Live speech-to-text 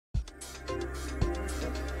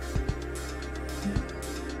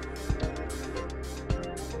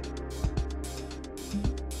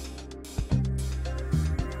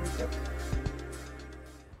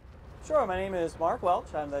Sure, my name is Mark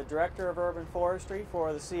Welch. I'm the Director of Urban Forestry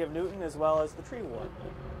for the City of Newton as well as the Tree Ward.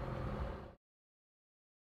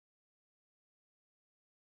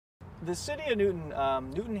 The City of Newton,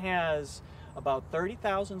 Newton has about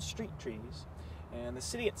 30,000 street trees, and the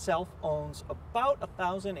city itself owns about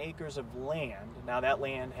 1,000 acres of land. Now that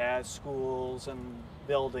land has schools and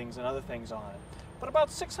buildings and other things on it. But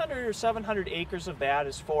about 600 or 700 acres of that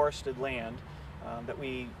is forested land that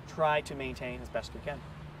we try to maintain as best we can.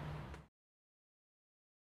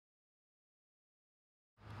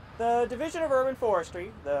 The Division of Urban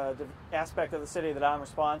Forestry, the aspect of the city that I'm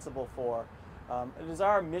responsible for, it is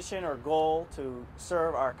our mission or goal to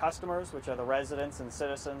serve our customers, which are the residents and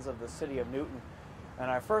citizens of the City of Newton.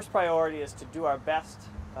 And our first priority is to do our best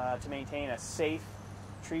to maintain a safe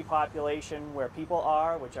tree population where people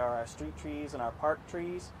are, which are our street trees and our park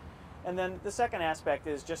trees. And then the second aspect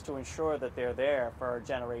is just to ensure that they're there for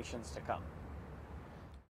generations to come.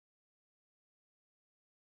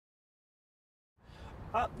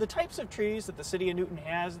 The types of trees that the City of Newton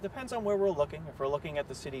has, it depends on where we're looking. If we're looking at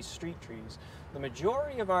the city's street trees, the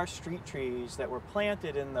majority of our street trees that were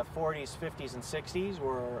planted in the 40s, 50s, and 60s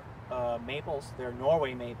were maples. They're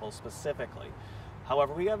Norway maples specifically.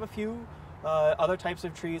 However, we have a few other types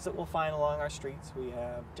of trees that we'll find along our streets. We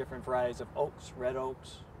have different varieties of oaks, red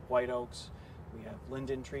oaks, white oaks. We have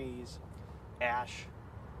linden trees, ash,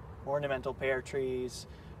 ornamental pear trees.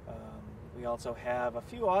 We also have a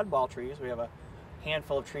few oddball trees. We have a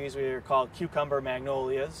handful of trees we are called cucumber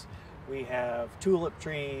magnolias. We have tulip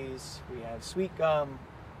trees, we have sweet gum,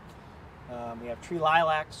 we have tree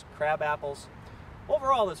lilacs, crab apples.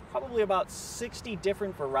 Overall, there's probably about 60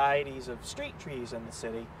 different varieties of street trees in the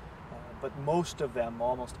city, but most of them,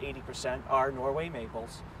 almost 80%, are Norway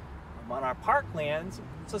maples. On our parklands,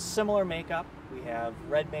 it's a similar makeup. We have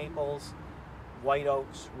red maples, white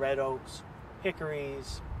oaks, red oaks,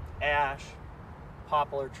 hickories, ash,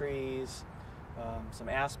 poplar trees, some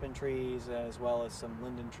aspen trees, as well as some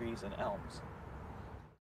linden trees and elms.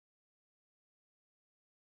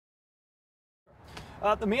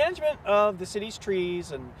 The management of the city's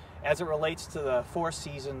trees, and as it relates to the 4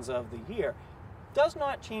 seasons of the year, does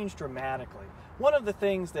not change dramatically. One of the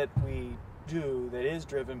things that we do that is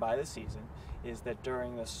driven by the season is that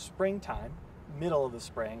during the springtime, middle of the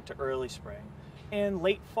spring to early spring, and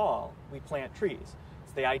late fall, we plant trees.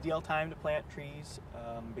 It's the ideal time to plant trees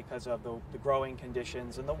because of the growing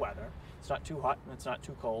conditions and the weather. It's not too hot and it's not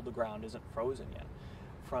too cold. The ground isn't frozen yet.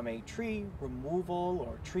 From a tree removal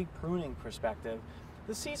or tree pruning perspective,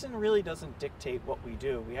 the season really doesn't dictate what we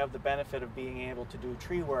do. We have the benefit of being able to do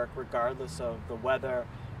tree work regardless of the weather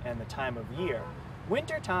and the time of year.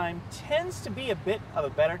 Wintertime tends to be a bit of a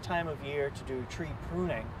better time of year to do tree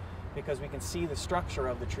pruning because we can see the structure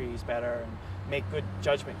of the trees better and make good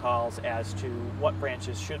judgment calls as to what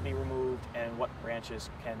branches should be removed and what branches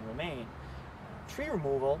can remain. Tree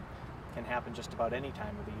removal can happen just about any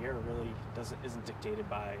time of the year. It really isn't dictated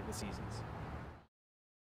by the seasons.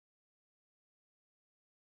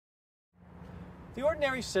 The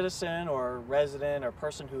ordinary citizen or resident or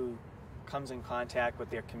person who comes in contact with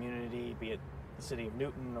their community, be it the City of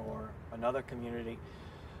Newton or another community,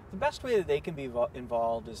 the best way that they can be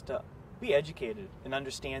involved is to be educated and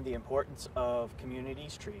understand the importance of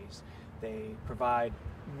communities' trees. They provide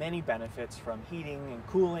many benefits from heating and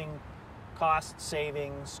cooling, cost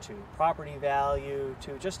savings, to property value,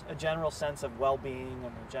 to just a general sense of well-being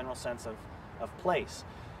and a general sense of place.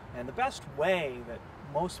 And the best way that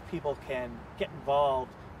most people can get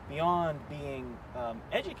involved beyond being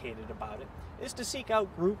educated about it is to seek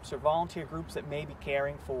out groups or volunteer groups that may be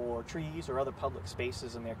caring for trees or other public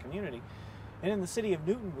spaces in their community. And in the City of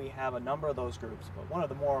Newton, we have a number of those groups, but one of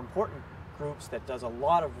the more important groups that does a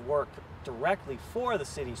lot of work directly for the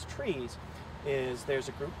city's trees is there's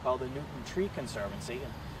a group called the Newton Tree Conservancy.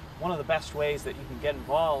 And one of the best ways that you can get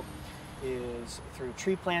involved is through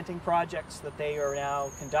tree planting projects that they are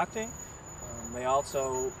now conducting. They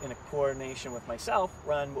also, in a coordination with myself,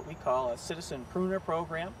 run what we call a Citizen Pruner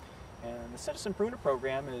Program. And the Citizen Pruner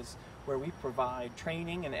Program is where we provide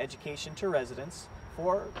training and education to residents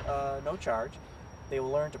for no charge. They will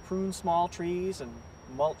learn to prune small trees and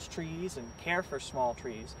mulch trees and care for small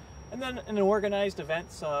trees. And then in organized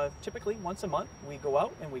events, typically once a month, we go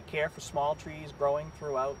out and we care for small trees growing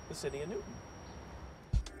throughout the City of Newton.